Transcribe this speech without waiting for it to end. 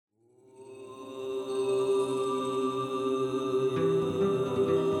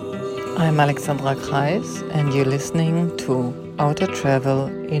I'm Alexandra Kreis, and you're listening to Outer Travel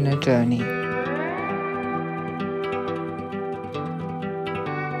in a Journey.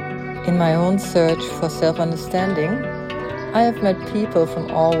 In my own search for self-understanding, I have met people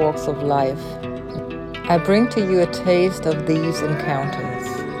from all walks of life. I bring to you a taste of these encounters.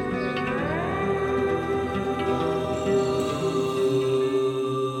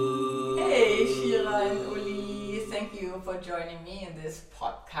 Hey, Shira and Uli, thank you for joining me in this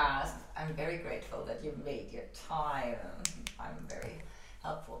podcast. I'm very grateful that you made your time. I'm very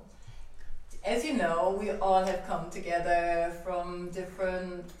helpful. As you know, we all have come together from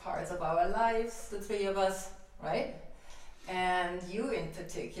different parts of our lives, the three of us, right? And you in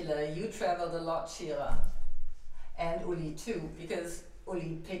particular, you traveled a lot, Shira, and Uli too, because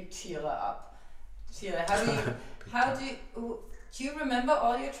Uli picked Shira up. Shira, do you remember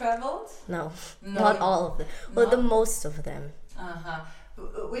all your travels? No, not all of them. Well, the most of them.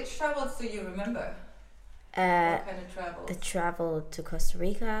 Which travels do you remember? What kind of travels? The travel to Costa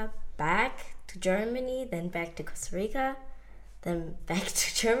Rica, back to Germany, then back to Costa Rica, then back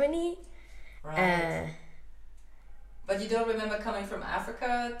to Germany. Right. But you don't remember coming from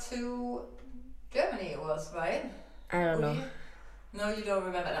Africa to Germany, it was, right? I don't know. No, you don't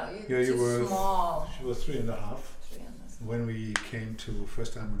remember. No, you were small. She was 3.5. When we came to,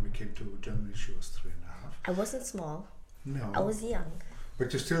 first time when we came to Germany, she was 3.5. I wasn't small. No. I was young.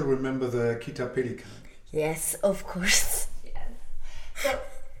 But you still remember the Kita Pelikan? Yes, of course. Yes. So,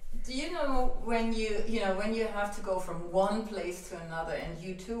 do you know when you have to go from one place to another, and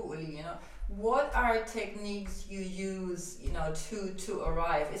you too, Uli, what are techniques you use, to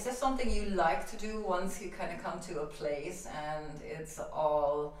arrive? Is there something you like to do once you kind of come to a place and it's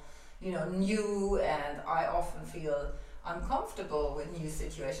all, new, and I often feel uncomfortable with new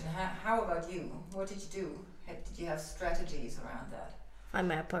situation. How about you? What did you do? Did you have strategies around that? Find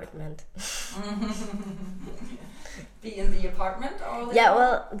my apartment. Be in the apartment all the Yeah, time?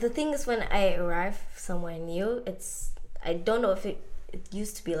 well, the thing is when I arrive somewhere new, I don't know if it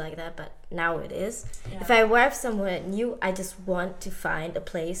used to be like that, but now it is. Yeah. If I arrive somewhere new, I just want to find a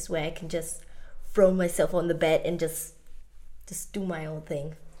place where I can just throw myself on the bed and just do my own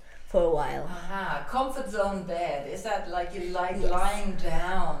thing for a while. Comfort zone bed. Is that like you like lying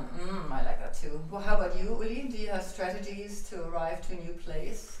down? I like that too. Well, how about you, Uli? Do you have strategies to arrive to a new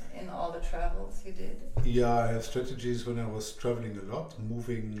place in all the travels you did? Yeah, I have strategies when I was traveling a lot,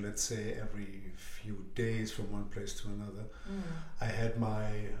 moving, let's say, every few days from one place to another. I had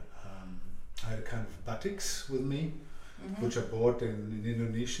I had a kind of batiks with me, which I bought in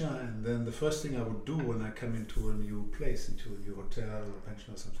Indonesia, and then the first thing I would do when I come into a new place, into a new hotel or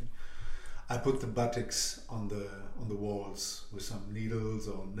pension or something, I put the batiks on the walls with some needles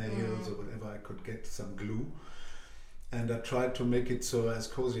or nails or whatever I could get, some glue, and I tried to make it so as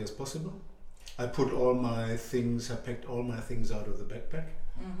cozy as possible. I packed all my things out of the backpack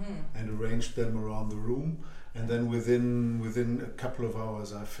and arranged them around the room, and then within a couple of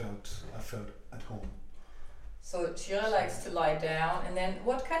hours I felt at home. So Shira likes to lie down, and then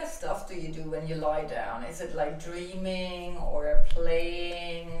what kind of stuff do you do when you lie down? Is it like dreaming or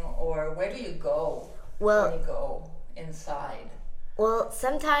playing, or where do you go when you go inside? Well,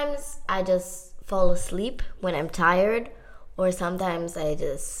 sometimes I just fall asleep when I'm tired, or sometimes I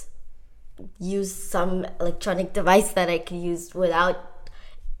just use some electronic device that I can use without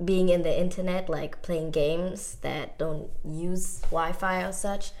being in the internet, like playing games that don't use Wi-Fi or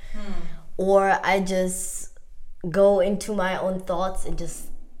such. Or I just go into my own thoughts and just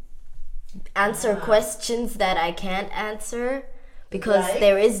answer questions that I can't answer because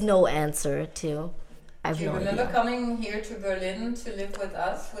there is no answer to. Do you remember coming here to Berlin to live with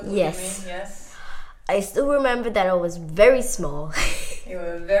us? Yes. Yes. I still remember that I was very small. You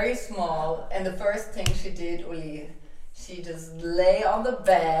were very small, and the first thing she did, Uli, she just lay on the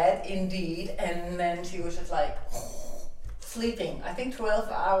bed, indeed, and then she was just like sleeping. I think 12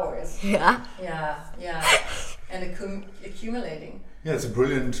 hours. Yeah. Yeah. And accumulating. Yeah, it's a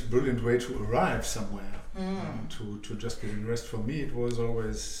brilliant way to arrive somewhere. To just get rest. For me, it was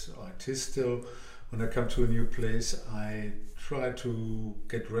always, it is still, when I come to a new place, I try to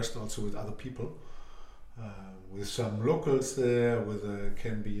get rest also with other people. With some locals there,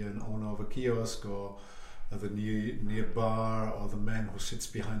 can be an owner of a kiosk or the near bar, or the man who sits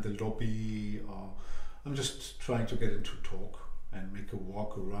behind the lobby, or I'm just trying to get into talk and make a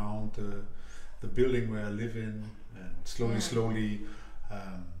walk around the building where I live in, and slowly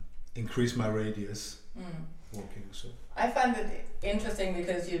increase my radius walking. So I find it interesting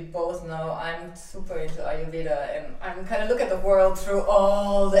because you both know I'm super into Ayurveda, and I'm kind of look at the world through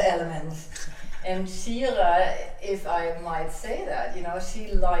all the elements. And Shira, if I might say that,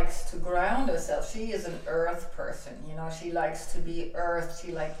 she likes to ground herself. She is an earth person, she likes to be earth,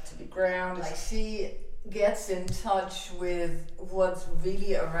 she likes to be grounded. Like she gets in touch with what's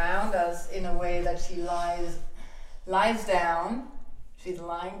really around us in a way that she lies down. She's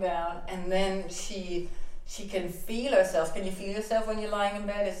lying down, and then she can feel herself. Can you feel yourself when you're lying in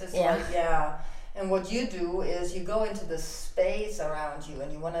bed? It's just like, yeah. And what you do is you go into the space around you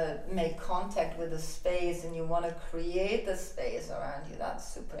and you want to make contact with the space and you want to create the space around you. That's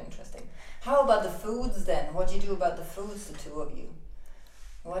super interesting. How about the foods then? What do you do about the foods, the two of you?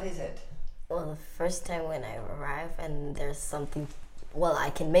 What is it? Well, the first time when I arrive and there's something, I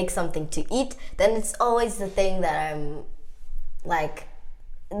can make something to eat, then it's always the thing that I'm like,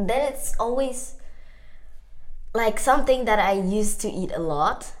 then it's always like something that I used to eat a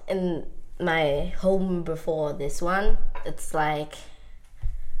lot in my home before this one. It's like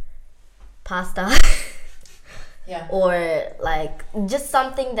pasta. Yeah. Or like just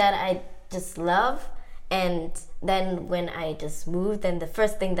something that I just love. And then when I just moved, then the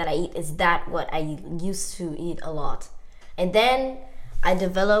first thing that I eat is that what I used to eat a lot. And then I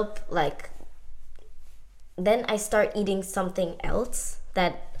develop then I start eating something else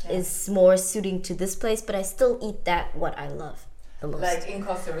that is more suiting to this place, but I still eat that what I love the most. Like in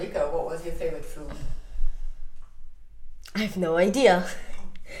Costa Rica, what was your favorite food? I have no idea.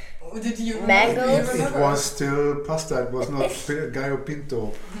 Did you Mangoes? It was still pasta. It was not gallo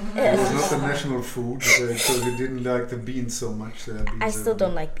pinto. It was not the national food because we didn't like the beans so much. I still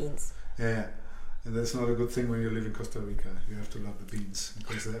don't like beans. Yeah, and that's not a good thing when you live in Costa Rica. You have to love the beans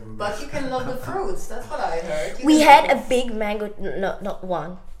because But you can love the fruits. That's what I heard. We had a big mango. No, not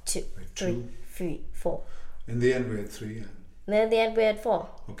 1, 2, 3, 4. In the end, we had 3. Yeah. Then at the end we had 4.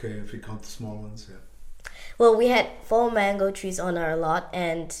 Okay, if we count the small ones, yeah. Well, we had 4 mango trees on our lot,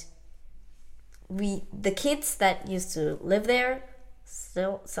 and the kids that used to live there,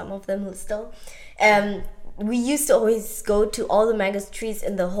 still some of them still, we used to always go to all the mango trees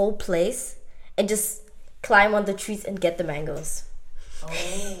in the whole place and just climb on the trees and get the mangoes.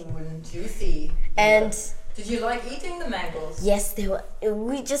 Oh, juicy. And did you like eating the mangoes? yes, they were.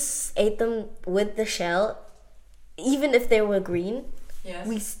 We just ate them with the shell, even if they were green. Yes.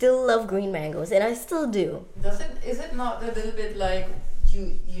 We still love green mangoes, and I still do. Is it not a little bit like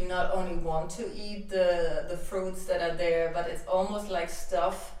you not only want to eat the fruits that are there, but it's almost like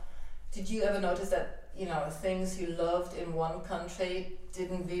stuff. Did you ever notice that things you loved in one country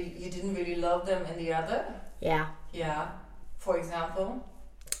you didn't really love them in the other? Yeah. Yeah. For example,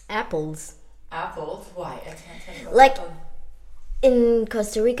 Apples. apples. Why? I can't tell you about Like- apples. In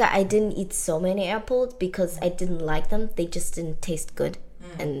Costa Rica, I didn't eat so many apples because I didn't like them. They just didn't taste good.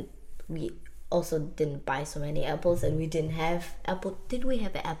 And we also didn't buy so many apples, and we didn't have apple. Did we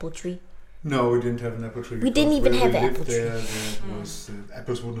have an apple tree? No, we didn't have an apple tree. We didn't because even where have we an lived apple there was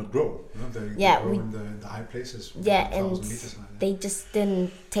apples would not grow. They Yeah, grow we- in the high places. Yeah, 1,000 and meters high. they just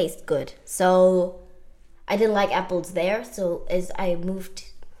didn't taste good. So I didn't like apples there. So as I moved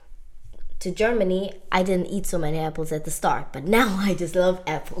to Germany, I didn't eat so many apples at the start. But now I just love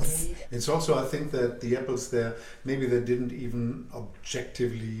apples. It's also, I think, that the apples there, maybe they didn't even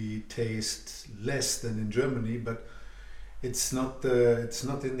objectively taste less than in Germany, but it's not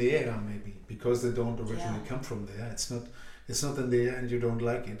in the air maybe because they don't originally come from there. It's not in the air and you don't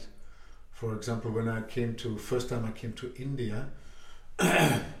like it. For example, when first time I came to India,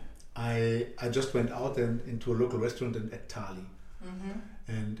 I just went out and into a local restaurant and ate thali. Mm-hmm.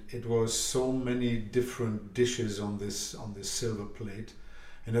 And it was so many different dishes on this silver plate,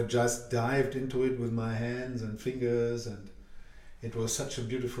 and I just dived into it with my hands and fingers, and it was such a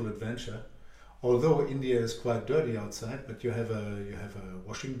beautiful adventure. Although India is quite dirty outside, but you have a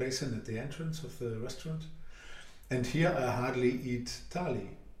washing basin at the entrance of the restaurant, and here I hardly eat thali.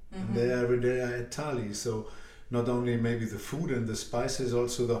 And there every day I eat thali. So not only maybe the food and the spices,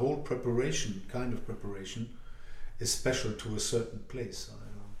 also the whole kind of preparation is special to a certain place.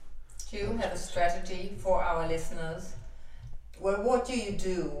 Do you have a strategy for our listeners? Well, what do you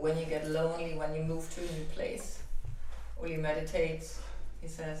do when you get lonely, when you move to a new place? Will you meditate, he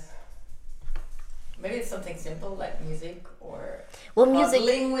says? Maybe it's something simple like music or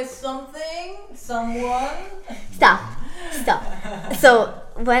cuddling with someone. Stop. So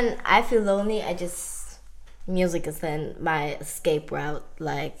when I feel lonely, music is then my escape route,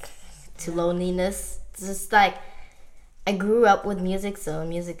 like to loneliness. It's just like I grew up with music, so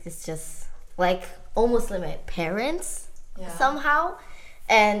music is just like almost like my parents somehow.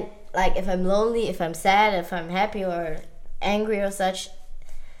 And like if I'm lonely, if I'm sad, if I'm happy or angry or such,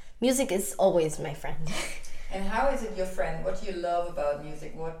 music is always my friend. And how is it your friend? What do you love about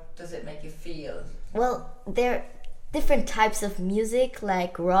music? What does it make you feel? Well, there are different types of music,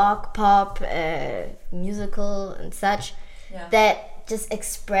 like rock, pop, musical, and such, that just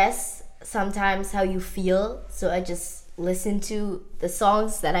express sometimes how you feel. So I just listen to the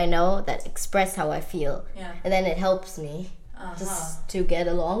songs that I know that express how I feel, and then it helps me just to get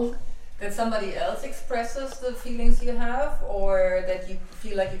along. That somebody else expresses the feelings you have, or that you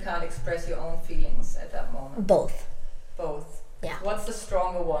feel like you can't express your own feelings at that moment? Both. Both. Yeah. What's the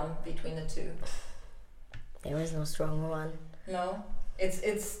stronger one between the two? There is no stronger one. No?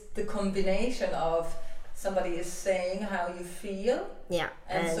 It's the combination of somebody is saying how you feel. Yeah.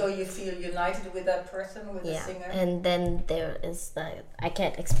 And so you feel united with that person, with the singer. And then there is I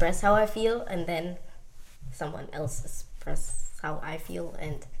can't express how I feel, and then someone else express how I feel,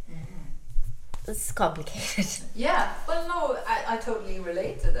 and it's complicated. Yeah, well, no, I totally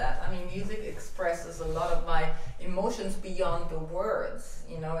relate to that. I mean, music expresses a lot of my emotions beyond the words.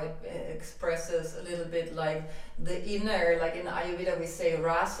 You know, it expresses a little bit like the inner, like in Ayurveda we say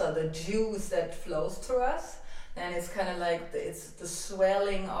rasa, the juice that flows through us. And it's kind of like it's the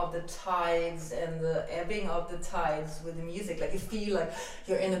swelling of the tides and the ebbing of the tides with the music. Like you feel like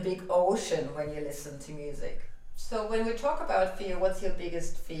you're in a big ocean when you listen to music. So when we talk about fear, what's your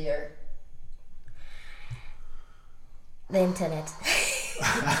biggest fear? The internet.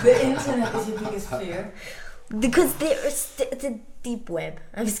 The internet is your biggest fear? Because there's the deep web.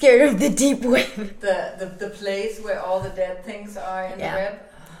 I'm scared of the deep web. The place where all the dead things are in the web?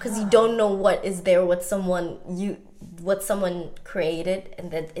 Because you don't know what is there, what someone created,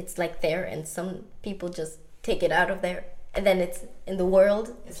 and that it's like there, and some people just take it out of there, and then it's in the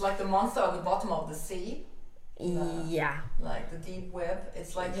world. It's like the monster on the bottom of the sea. Like the deep web.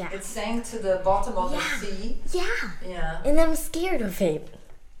 It's like it sank to the bottom of the sea. Yeah. And I'm scared of it.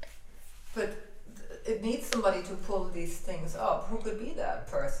 But it needs somebody to pull these things up. Who could be that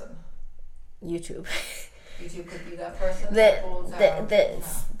person? YouTube. YouTube could be that person.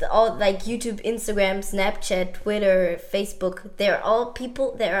 All like YouTube, Instagram, Snapchat, Twitter, Facebook. There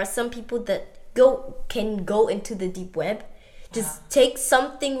are some people that can go into the deep web, just take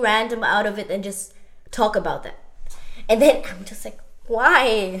something random out of it and just talk about that. And then I'm just like,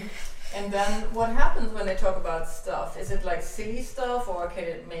 why? And then what happens when they talk about stuff? Is it like silly stuff, or can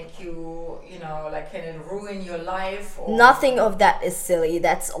it make you, like can it ruin your life? Or nothing of that is silly.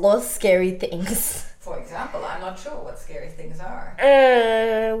 That's all scary things. For example, I'm not sure what scary things are.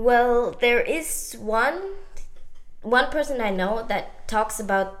 Well, there is one person I know that talks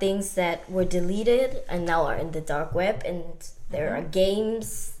about things that were deleted and now are in the dark web, and there are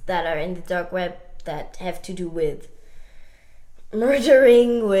games that are in the dark web that have to do with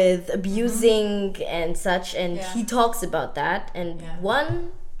murdering, with abusing and such, and he talks about that. And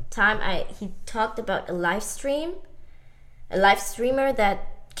one time he talked about a live streamer that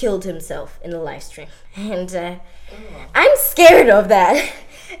killed himself in a live stream, and I'm scared of that.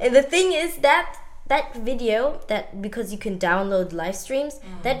 And the thing is that video, that because you can download live streams,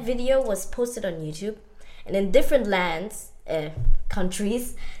 that video was posted on YouTube, and in different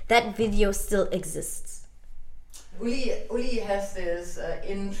countries, that video still exists. Uli has this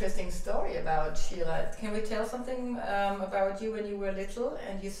interesting story about Shira. Can we tell something about you when you were little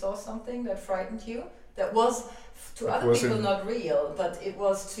and you saw something that frightened you? That was to other people not real, but it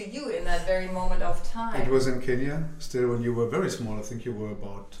was to you in that very moment of time. It was in Kenya, still when you were very small. I think you were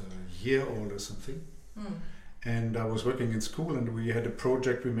about a year old or something. And I was working in school, and we had a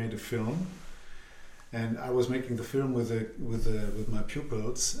project. We made a film, and I was making the film with my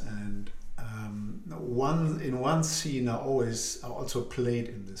pupils. And in one scene, I also played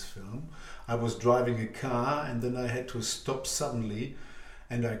in this film. I was driving a car, and then I had to stop suddenly,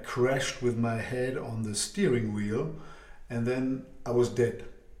 and I crashed with my head on the steering wheel, and then I was dead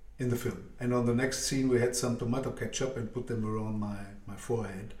in the film. And on the next scene, we had some tomato ketchup and put them around my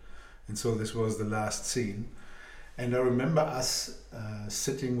forehead. And so this was the last scene. And I remember us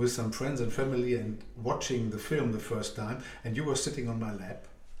sitting with some friends and family and watching the film the first time, and you were sitting on my lap.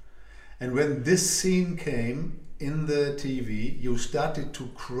 And when this scene came in the TV, you started to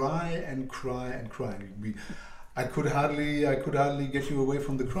cry and cry and cry. I could hardly get you away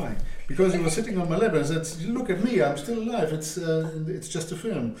from the crying, because you were sitting on my lap and said, "Look at me, I'm still alive. It's just a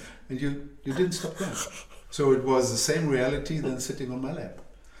film," and you didn't stop crying. So it was the same reality than sitting on my lap.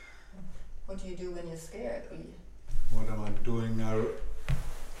 What do you do when you're scared, Uli? What am I doing now?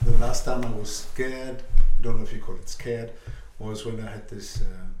 The last time I was scared, I don't know if you call it scared, was when I had this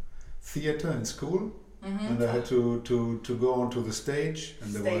theater in school. And I had to go onto the stage, and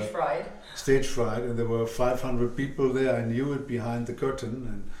stage fright, and there were 500 people there. I knew it behind the curtain,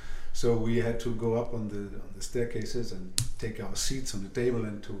 and So we had to go up on the staircases and take our seats on the table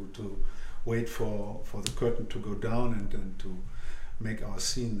and to wait for the curtain to go down and to make our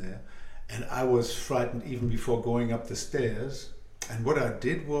scene there. And I was frightened even before going up the stairs. And what I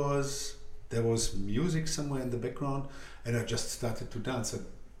did was, there was music somewhere in the background, and I just started to dance. And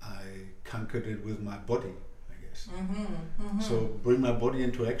I conquered it with my body, I guess. So bring my body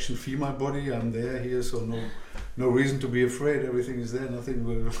into action, feel my body. I'm there here, so no reason to be afraid. Everything is there. Nothing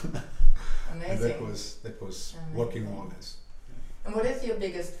will. Amazing. And that was working more or less. And what is your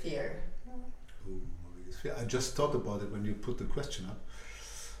biggest fear? Ooh, my biggest fear. I just thought about it when you put the question up.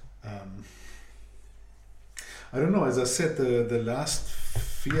 I don't know. As I said, the last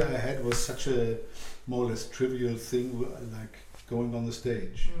fear I had was such a more or less trivial thing, like going on the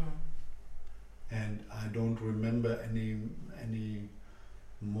stage. And I don't remember any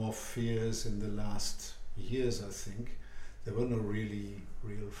more fears in the last years. I think there were no really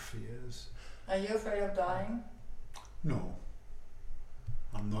real fears. Are you afraid of dying? No,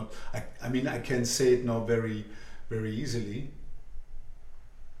 I'm not. I mean, I can say it now very, very easily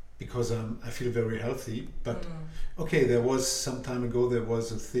because I feel very healthy. But okay, there was some time ago. There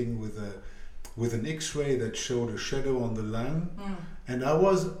was a thing with an X-ray that showed a shadow on the lung, and I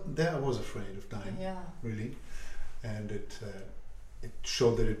was afraid of dying. Yeah. Really, and it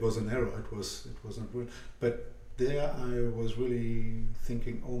showed that it was an error. It was not good. But there I was really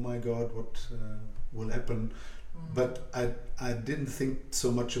thinking, oh my God, what will happen? But I didn't think so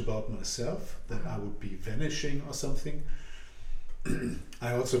much about myself, that I would be vanishing or something.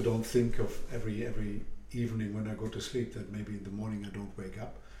 I also don't think of every evening when I go to sleep that maybe in the morning I don't wake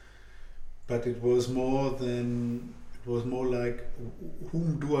up. But it was more like,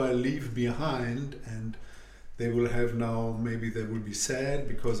 whom do I leave behind? And they will have now, maybe they will be sad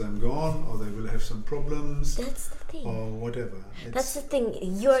because I'm gone, or they will have some problems. That's the thing. Or whatever. That's the thing.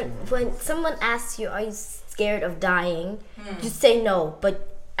 When someone asks you, are you scared of dying? You say no, but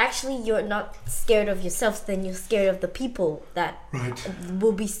actually you're not scared of yourself, then you're scared of the people that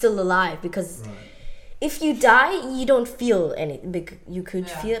will be still alive. Because if you die, you don't feel anything. You could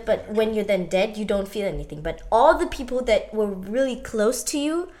feel it, but when you're then dead, you don't feel anything. But all the people that were really close to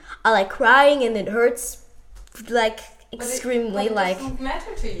you are like crying, and it hurts like extremely. But it doesn't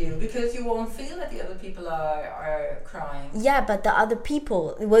matter to you because you won't feel that the other people are crying. Yeah, but the other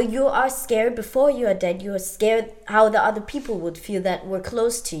people, well, you are scared before you are dead. You are scared how the other people would feel that were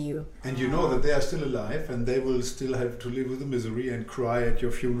close to you. And you know that they are still alive, and they will still have to live with the misery and cry at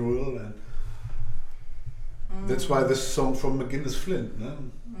your funeral. And that's why this song from McGuinness Flint, no?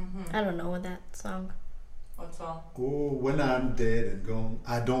 I don't know that song. What song? Oh, when I'm dead and gone,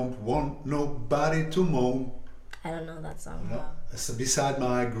 I don't want nobody to moan. I don't know that song. No, it's beside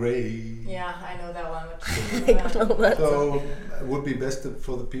my grave. Yeah, I know that one. I don't know that song. So it would be best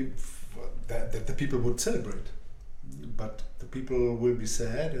for the people that the people would celebrate, but the people will be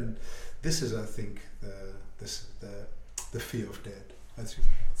sad, and this is, I think, the fear of death.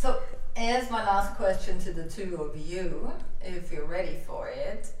 So, as my last question to the two of you, if you're ready for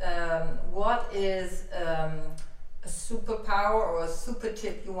it, what is a superpower or a super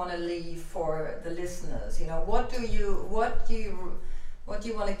tip you want to leave for the listeners? You know, what do you want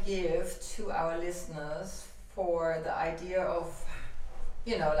to give to our listeners for the idea of,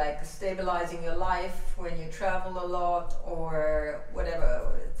 you know, like stabilizing your life when you travel a lot, or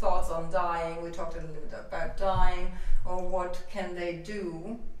whatever, thoughts on dying? We talked a little bit about dying, or what can they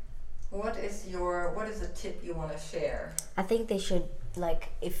do? What is a tip you want to share? I think they should, like,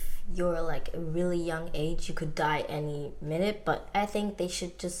 if you're like a really young age, you could die any minute, but I think they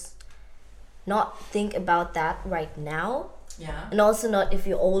should just not think about that right now. Yeah. And also not if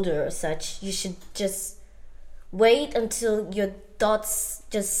you're older or such. You should just wait until your thoughts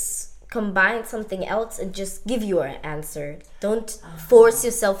just combine something else and just give you an answer. Don't force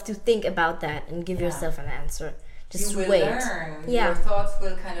yourself to think about that and give yourself an answer. Just you will wait. Learn. Yeah. Your thoughts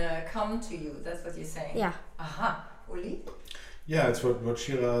will kind of come to you. That's what you're saying. Yeah. Aha. Uli? Yeah, it's what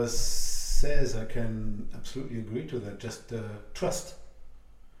Shira says. I can absolutely agree to that. Just trust.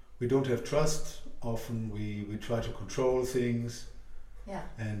 We don't have trust. Often we try to control things. Yeah.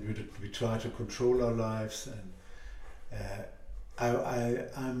 And we try to control our lives. And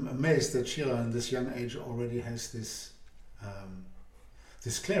I'm amazed that Shira in this young age already has this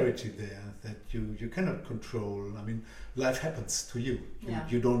clarity there that you cannot control. I mean, life happens to you.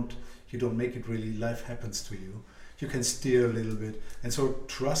 You don't make it really. Life happens to you. You can steer a little bit, and so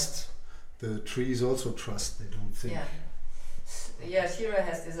trust. The trees also trust. They don't think. Yeah, Shira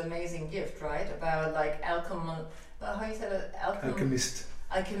has this amazing gift, right? About like how you said it? Alchemist.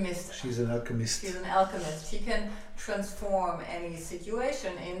 alchemist. She's an alchemist. She's an alchemist. She can transform any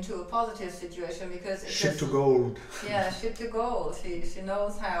situation into a positive situation because it's shit to gold. Yeah, shit to gold. She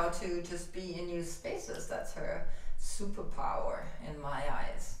knows how to just be in new spaces. That's her superpower in my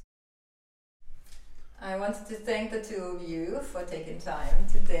eyes. I wanted to thank the two of you for taking time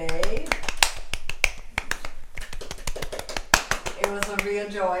today. It was a real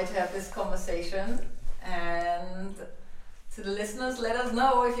joy to have this conversation. And to the listeners, let us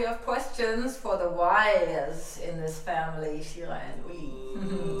know if you have questions for the whys in this family, Shira and Uli.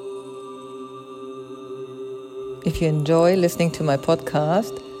 If you enjoy listening to my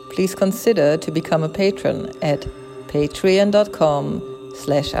podcast, please consider to become a patron at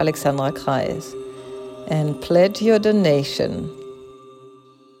patreon.com/Alexandra Kreis and pledge your donation